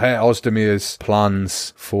 Özdemir, or Herr Özdemir's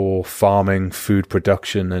plans for farming, food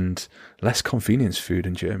production, and less convenience food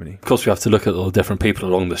in Germany? Of course, we have to look at all the different people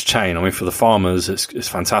along this chain. I mean, for the farmers, it's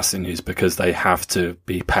fantastic news, because they have to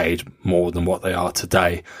be paid more than what they are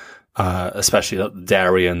today. Especially that the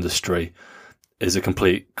dairy industry is a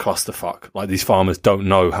complete clusterfuck. Like, these farmers don't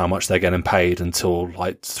know how much they're getting paid until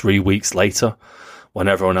like 3 weeks later, when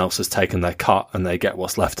everyone else has taken their cut and they get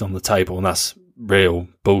what's left on the table, and that's real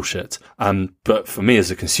bullshit. But for me as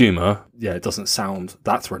a consumer, yeah, it doesn't sound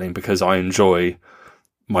that thrilling, because I enjoy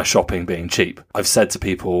my shopping being cheap. I've said to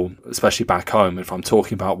people, especially back home, if I'm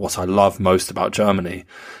talking about what I love most about Germany,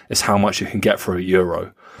 is how much you can get for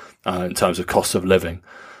 €1 in terms of cost of living.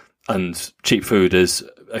 And cheap food is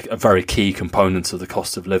a very key component of the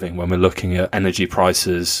cost of living when we're looking at energy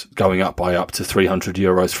prices going up by up to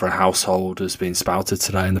 €300 for a household, has been spouted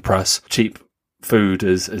today in the press. Cheap food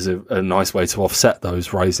is a nice way to offset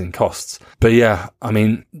those rising costs. But yeah, I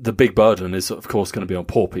mean, the big burden is, of course, going to be on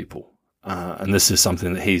poor people. And this is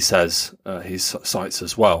something that he says, he cites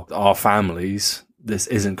as well. Our families, this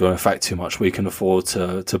isn't going to affect too much. We can afford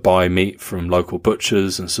to buy meat from local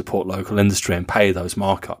butchers and support local industry and pay those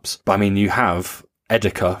markups. But I mean, you have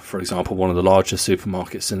Edeka, for example, one of the largest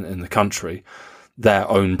supermarkets in the country. Their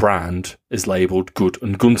own brand is labelled Gut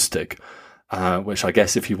und Günstig, which I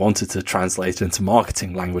guess if you wanted to translate into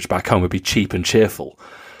marketing language back home would be cheap and cheerful.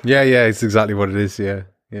 Yeah, it's exactly what it is. Yeah.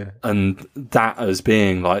 And that as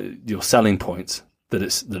being like your selling point, that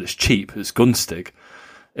it's cheap, it's günstig,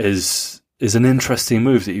 is an interesting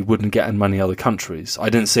move that you wouldn't get in many other countries. I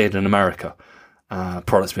didn't see it in America.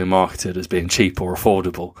 Products being marketed as being cheap or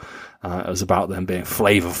affordable. It was about them being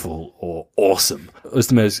flavorful or awesome.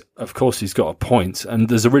 Özdemir, of course, he's got a point. And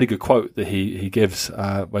there's a really good quote that he gives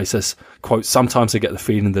where he says, quote, "Sometimes I get the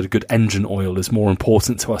feeling that a good engine oil is more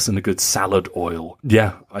important to us than a good salad oil."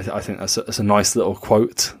 Yeah, I think that's a nice little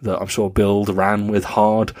quote that I'm sure Bill ran with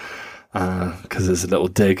hard. Because there's a little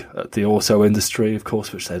dig at the auto industry, of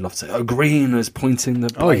course, which they love to say, "Oh, green is pointing the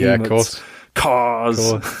blame." Oh yeah, of course.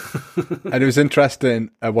 Cars. And it was interesting,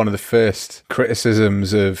 one of the first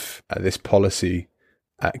criticisms of this policy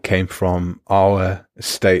came from our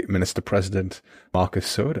state minister president, Markus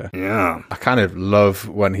Söder. Yeah. I kind of love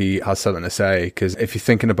when he has something to say, because if you're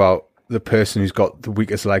thinking about the person who's got the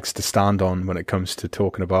weakest legs to stand on when it comes to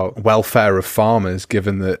talking about welfare of farmers,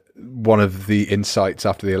 given that one of the insights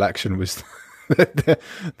after the election was the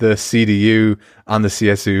CDU and the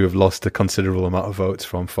CSU have lost a considerable amount of votes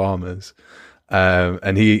from farmers.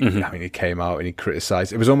 And he came out and he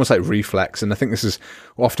criticised. It was almost like reflex. And I think this is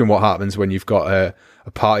often what happens when you've got a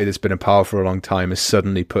party that's been in power for a long time is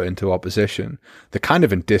suddenly put into opposition. They're kind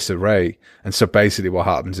of in disarray. And so basically what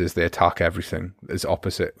happens is they attack everything as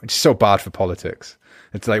opposite, which is so bad for politics.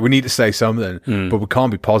 It's like, we need to say something, but we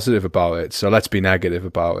can't be positive about it. So let's be negative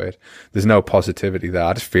about it. There's no positivity there.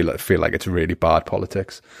 I just feel like it's really bad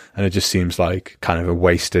politics. And it just seems like kind of a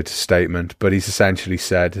wasted statement. But he's essentially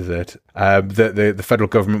said that the federal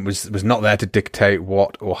government was not there to dictate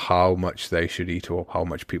what or how much they should eat or how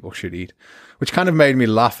much people should eat, which kind of made me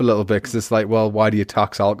laugh a little bit, because it's like, well, why do you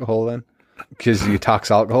tax alcohol then? Because you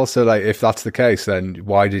tax alcohol. So like, if that's the case, then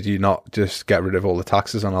why did you not just get rid of all the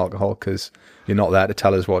taxes on alcohol? Because you're not there to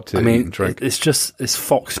tell us what to eat and drink. It's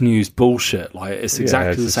Fox News bullshit. Like, it's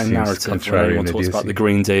exactly the same narrative when anyone talks about the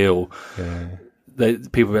Green Deal. Yeah.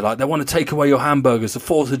 People be like, they want to take away your hamburgers. The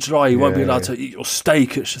 4th of July, you won't be allowed to eat your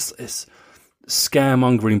steak. It's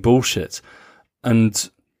scaremongering bullshit. And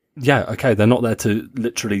yeah, okay, they're not there to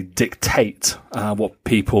literally dictate what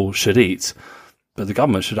people should eat. But the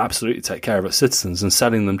government should absolutely take care of its citizens, and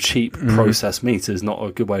selling them cheap processed meat is not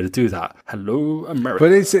a good way to do that. Hello, America. But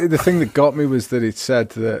the thing that got me was that it said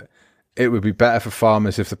that it would be better for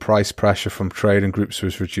farmers if the price pressure from trading groups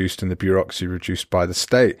was reduced and the bureaucracy reduced by the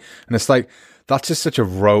state. And it's like, that's just such a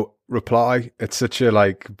rote reply. It's such a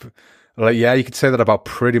like, yeah, you could say that about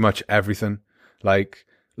pretty much everything. Like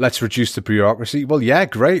let's reduce the bureaucracy. Well, yeah,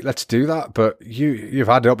 great, let's do that. But you've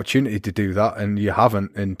had the opportunity to do that and you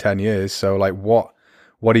haven't in 10 years. So like, what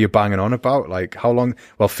are you banging on about? Like, how long?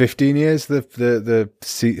 Well, 15 years the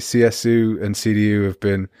CSU and CDU have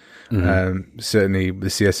been, certainly the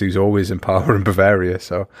CSU is always in power in Bavaria.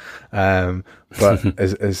 So, but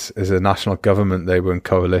as a national government, they were in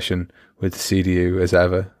coalition with the CDU as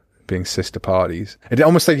ever, being sister parties. It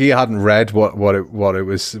almost like he hadn't read what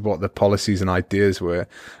the policies and ideas were.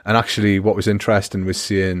 And actually what was interesting was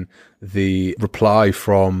seeing the reply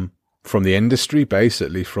from the industry,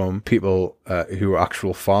 basically from people who are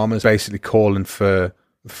actual farmers, basically calling for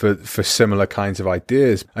similar kinds of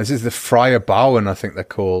ideas. And this is the Freie Bauern, I think they're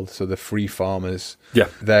called, so the free farmers. Yeah,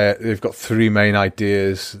 they've got three main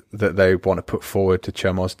ideas that they want to put forward to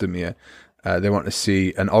Czemozdemir. They want to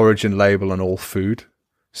see an origin label on all food,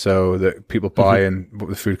 so that people buy in what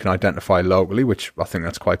the food can identify locally, which I think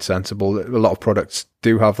that's quite sensible. A lot of products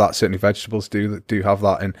do have that. Certainly vegetables do have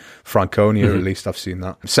that in Franconia, at least I've seen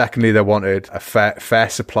that. Secondly, they wanted a fair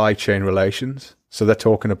supply chain relations. So they're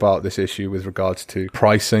talking about this issue with regards to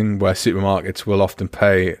pricing, where supermarkets will often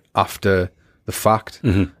pay after the fact.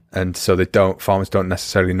 And so farmers don't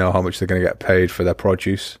necessarily know how much they're going to get paid for their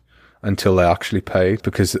produce until they actually pay,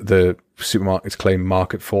 because the supermarkets claim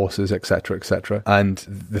market forces, etc., etc. And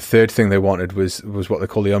the third thing they wanted was what they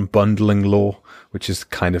call the unbundling law, which is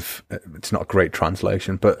kind of, it's not a great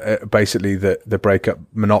translation, but basically the break up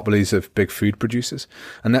monopolies of big food producers.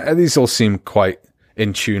 And these all seem quite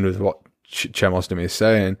in tune with what Czemozdemir is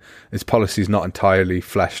saying. His policy is not entirely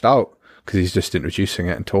fleshed out, because he's just introducing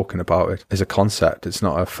it and talking about it as a concept. It's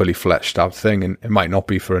not a fully fleshed out thing, and it might not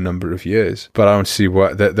be for a number of years. But I don't see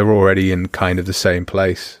what they're already in kind of the same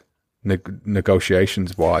place,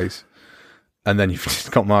 negotiations wise. And then you've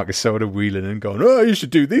just got Marcus Soda wheeling and going, "Oh, you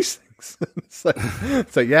should do these things."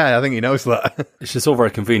 it's like, yeah, I think he knows that. It's just all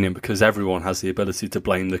very convenient because everyone has the ability to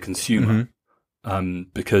blame the consumer,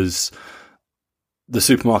 because the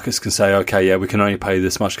supermarkets can say, okay, yeah, we can only pay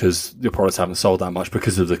this much because your products haven't sold that much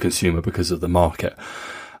because of the consumer, because of the market.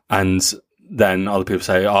 And then other people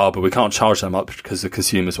say, but we can't charge that much because the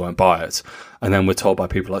consumers won't buy it. And then we're told by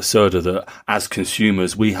people like Söder that as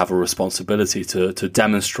consumers, we have a responsibility to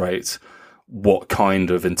demonstrate what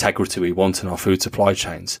kind of integrity we want in our food supply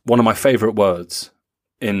chains. One of my favorite words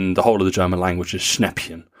in the whole of the German language is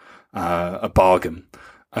Schnäppchen, a bargain.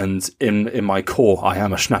 And in my core, I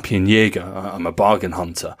am a Schnäppchenjäger. I'm a bargain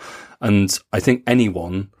hunter. And I think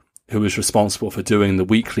anyone who is responsible for doing the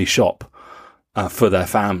weekly shop for their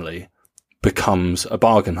family becomes a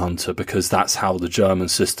bargain hunter, because that's how the German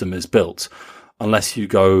system is built. Unless you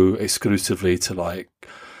go exclusively to like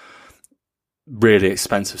really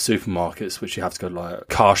expensive supermarkets, which you have to go to like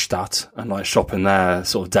Karstadt and like shop in there,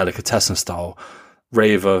 sort of delicatessen style.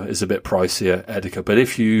 Rewe is a bit pricier, Edeka. But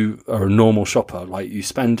if you are a normal shopper, like you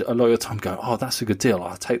spend a lot of your time going, oh, that's a good deal,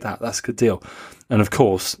 I'll take that, that's a good deal. And of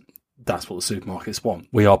course, that's what the supermarkets want.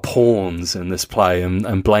 We are pawns in this play,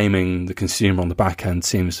 and blaming the consumer on the back end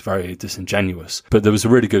seems very disingenuous. But there was a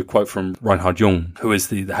really good quote from Reinhard Jung, who is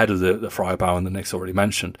the head of the Freie Bauern that Nick's already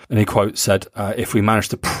mentioned. And he said, if we manage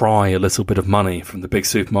to pry a little bit of money from the big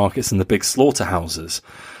supermarkets and the big slaughterhouses,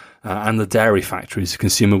 and the dairy factories, the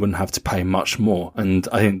consumer wouldn't have to pay much more. And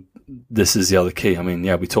I think this is the other key. I mean,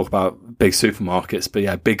 yeah, we talk about big supermarkets, but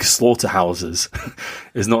yeah, big slaughterhouses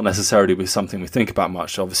is not necessarily something we think about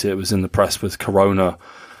much. Obviously, it was in the press with Corona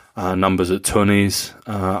numbers at Tönnies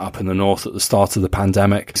up in the north at the start of the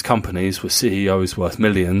pandemic. These companies with CEOs worth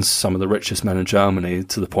millions, some of the richest men in Germany,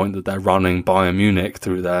 to the point that they're running Bayern Munich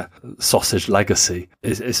through their sausage legacy.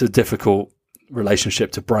 It's a difficult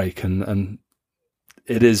relationship to break, and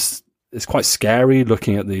it's quite scary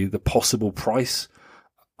looking at the possible price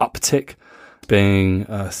uptick being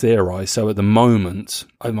theorized. So at the moment,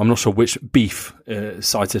 I'm not sure which beef is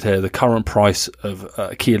cited here. The current price of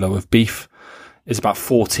a kilo of beef is about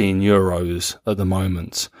 14 euros at the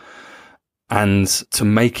moment. And to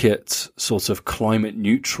make it sort of climate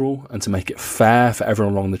neutral and to make it fair for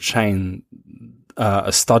everyone along the chain,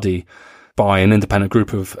 a study by an independent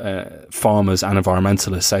group of farmers and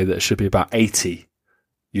environmentalists say that it should be about 80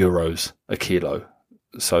 euros a kilo.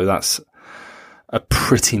 So that's a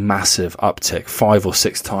pretty massive uptick, 5 or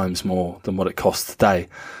 6 times more than what it costs today.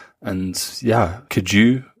 And yeah, could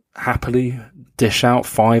you happily dish out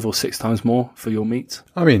 5 or 6 times more for your meat?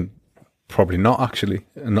 I mean, probably not actually,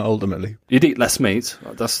 and not ultimately. You'd eat less meat.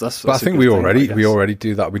 That's but I think we already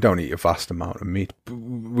do that. We don't eat a vast amount of meat.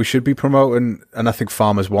 We should be promoting, and I think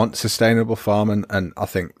farmers want sustainable farming, and I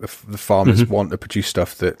think the farmers want to produce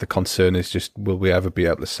stuff. That the concern is just, will we ever be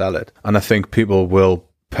able to sell it? And I think people will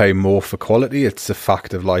pay more for quality. It's a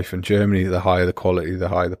fact of life in Germany. The higher the quality, the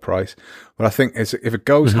higher the price. But I think if it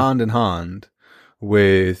goes hand in hand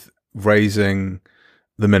with raising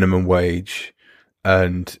the minimum wage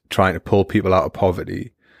and trying to pull people out of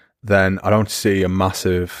poverty, then I don't see it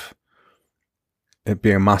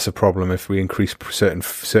being a massive problem if we increase certain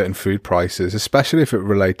food prices, especially if it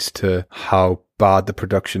relates to how bad the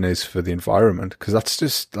production is for the environment. Because that's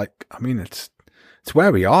just like, I mean, it's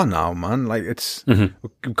where we are now, man. Like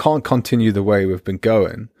we can't continue the way we've been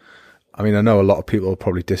going. I mean, I know a lot of people will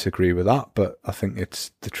probably disagree with that, but I think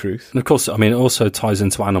it's the truth. And of course, I mean, it also ties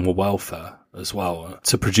into animal welfare as well.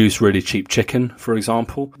 To produce really cheap chicken, for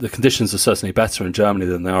example, the conditions are certainly better in Germany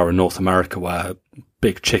than they are in North America, where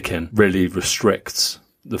big chicken really restricts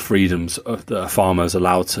the freedoms that a farmer is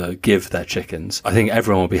allowed to give their chickens. I think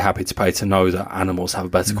everyone will be happy to pay to know that animals have a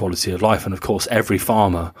better quality of life. And of course, every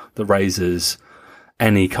farmer that raises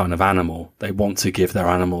any kind of animal, they want to give their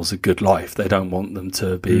animals a good life. They don't want them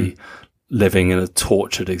to be living in a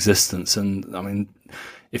tortured existence. And I mean,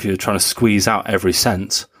 if you're trying to squeeze out every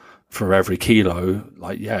cent for every kilo,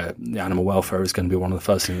 like, yeah, the animal welfare is going to be one of the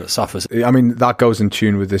first things that suffers. I mean, that goes in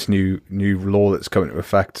tune with this new law that's coming into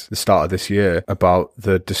effect the start of this year about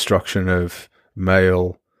the destruction of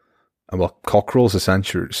male, cockerels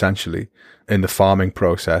essentially in the farming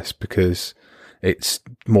process, because it's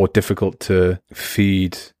more difficult to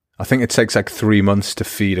feed. I think it takes like 3 months to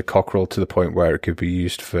feed a cockerel to the point where it could be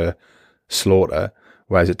used for slaughter,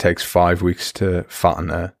 whereas it takes 5 weeks to fatten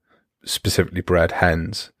a specifically bred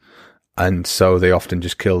hens. And so they often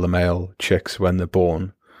just kill the male chicks when they're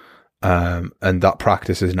born. And that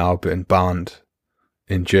practice has now been banned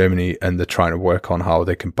in Germany, and they're trying to work on how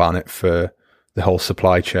they can ban it for the whole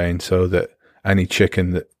supply chain, so that any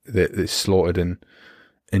chicken that is slaughtered in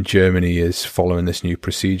Germany is following this new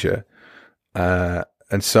procedure. And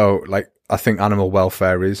so, like, I think animal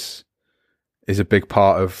welfare is a big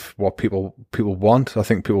part of what people want. I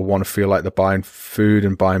think people want to feel like they're buying food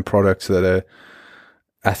and buying products that are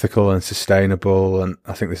ethical and sustainable, and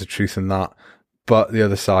I think there's a truth in that. But the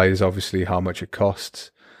other side is obviously how much it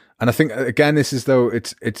costs. And I think, again, this is though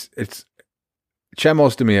it's Cem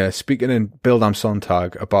Özdemir speaking in Bild am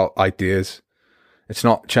Sonntag about ideas. It's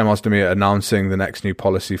not Cem Özdemir announcing the next new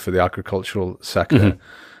policy for the agricultural sector.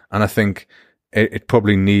 And I think it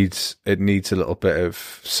probably needs a little bit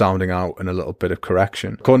of sounding out and a little bit of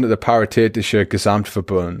correction. According to the Paritätischer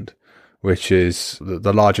Gesamtverbund, which is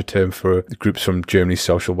the larger term for groups from Germany's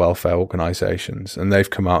social welfare organisations, and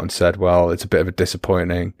they've come out and said, well, it's a bit of a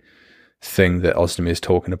disappointing thing that Özdemir is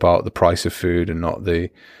talking about the price of food and not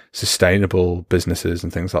the sustainable businesses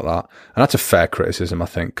and things like that. And that's a fair criticism, I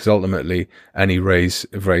think, because ultimately any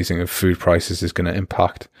raising of food prices is going to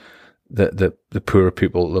impact the poorer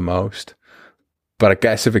people the most. But I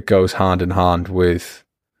guess if it goes hand in hand with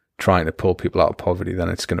trying to pull people out of poverty, then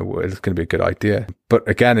it's going to work. It's going to be a good idea. But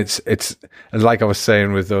again, it's like I was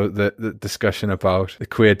saying with the discussion about the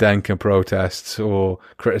Querdenken protests or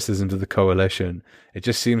criticisms of the coalition. It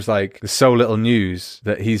just seems like there's so little news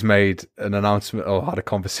that he's made an announcement or had a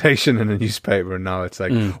conversation in a newspaper, and now it's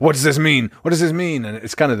like, what does this mean? What does this mean? And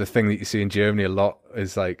it's kind of the thing that you see in Germany a lot,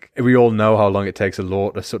 is like, we all know how long it takes a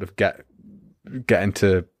law to sort of get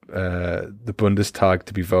into the Bundestag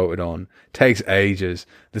to be voted on. It takes ages.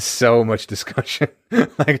 There's so much discussion.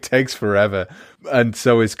 Like, it takes forever. And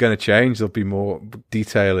so it's going to change. There'll be more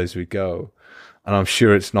detail as we go. And I'm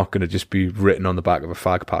sure it's not going to just be written on the back of a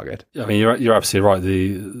fag packet. I mean, you're absolutely right.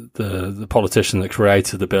 The politician that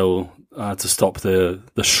created the bill to stop the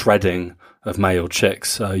shredding of male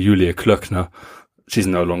chicks, Julia Klöckner, she's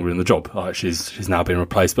no longer in the job. She's now been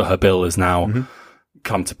replaced, but her bill has now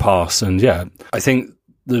come to pass. And yeah, I think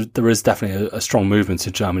there is definitely a strong movement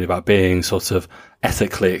in Germany about being sort of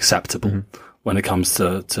ethically acceptable when it comes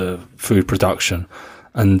to food production.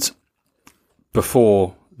 And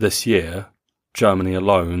before this year, Germany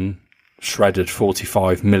alone shredded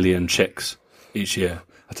 45 million chicks each year.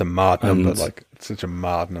 That's a mad number. It's such a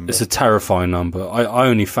mad number. It's a terrifying number. I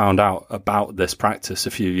only found out about this practice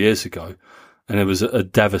a few years ago, and it was a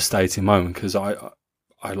devastating moment, because I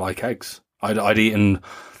like eggs. I'd eaten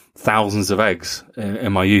thousands of eggs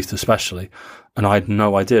in my youth, especially, and I had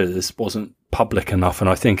no idea this wasn't public enough. And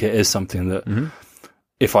I think it is something that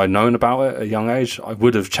if I'd known about it at a young age, I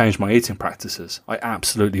would have changed my eating practices. I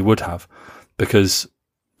absolutely would have, because,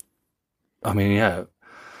 I mean, yeah,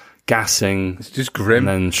 gassing, it's just grim,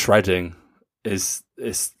 and then shredding is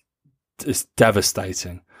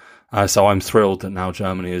devastating. So I'm thrilled that now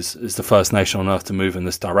Germany is the first nation on earth to move in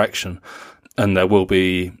this direction, and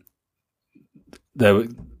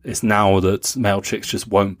it's now that male chicks just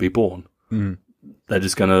won't be born.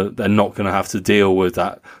 they're not gonna have to deal with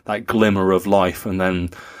that glimmer of life, and then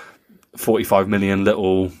 45 million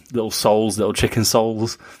little souls, little chicken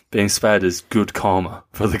souls being spared is good karma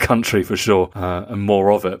for the country for sure, and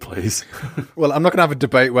more of it, please. Well, I'm not going to have a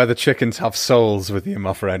debate whether chickens have souls with you,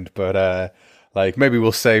 my friend, but maybe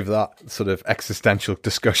we'll save that sort of existential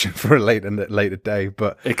discussion for a later day.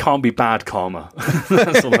 But it can't be bad karma.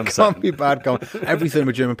 That's all I'm saying. It can't be bad karma. Everything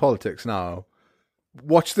with German politics now.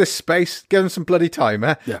 Watch this space, give them some bloody time,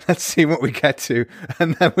 eh? Yeah. Let's see what we get to,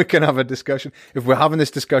 and then we can have a discussion. If we're having this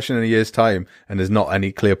discussion in a year's time and there's not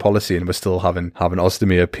any clear policy and we're still having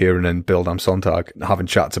Ozdemir appearing in Bild am Sonntag having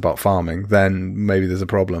chats about farming, then maybe there's a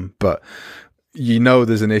problem. But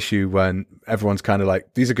there's an issue when everyone's kind of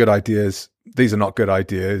like, these are good ideas, these are not good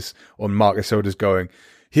ideas, or Marcus Söder's going,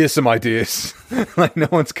 here's some ideas. Like no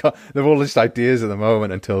one's got, they're all just ideas at the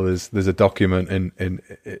moment until there's a document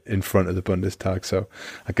in front of the Bundestag. So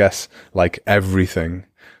I guess like everything,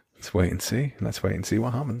 let's wait and see. Let's wait and see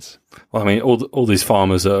what happens. Well, I mean, all these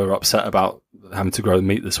farmers are upset about having to grow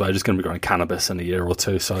meat this way. They're just going to be growing cannabis in a year or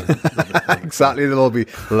two. So exactly, they'll all be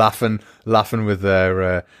laughing with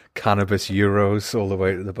their cannabis euros all the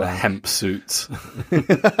way to the bank. Hemp suits.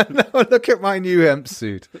 No, look at my new hemp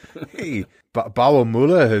suit. Hey, Bauer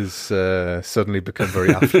Muller has suddenly become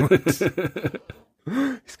very affluent.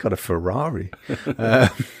 He's got a Ferrari. I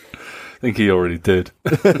think he already did.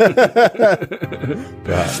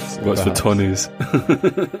 Perhaps. Works for Tony's.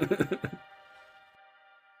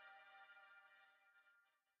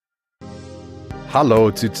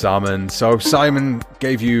 Hello zusammen. So Simon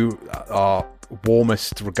gave you our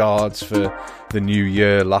warmest regards for the new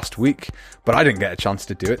year last week, but I didn't get a chance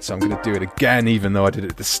to do it, so I'm going to do it again, even though I did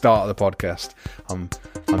it at the start of the podcast. I'm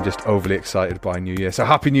just overly excited by New Year. So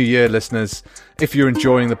happy New Year, listeners. If you're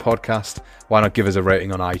enjoying the podcast, why not give us a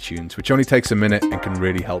rating on iTunes, which only takes a minute and can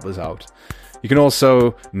really help us out. You can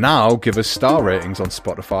also now give us star ratings on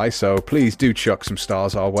Spotify, so please do chuck some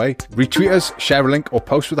stars our way. Retweet us, share a link, or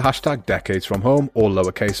post with the hashtag DecadesFromHome, all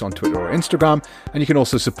lowercase, on Twitter or Instagram. And you can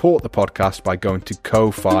also support the podcast by going to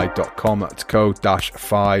ko-fi.com, that's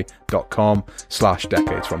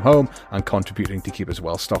ko-fi.com/decadesfromhome, and contributing to keep us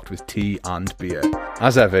well stocked with tea and beer.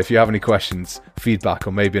 As ever, if you have any questions, feedback,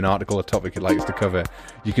 or maybe an article or topic you'd like us to cover,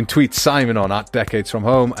 you can tweet Simon on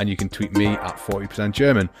 @decadesfromhome, and you can tweet me at 40%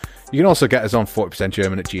 German. You can also get us on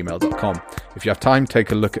 40percentgerman@gmail.com. If you have time,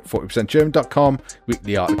 take a look at 40percentgerman.com.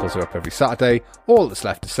 Weekly articles are up every Saturday. All that's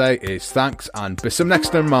left to say is thanks and bis zum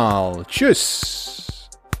nächsten Mal. Tschüss!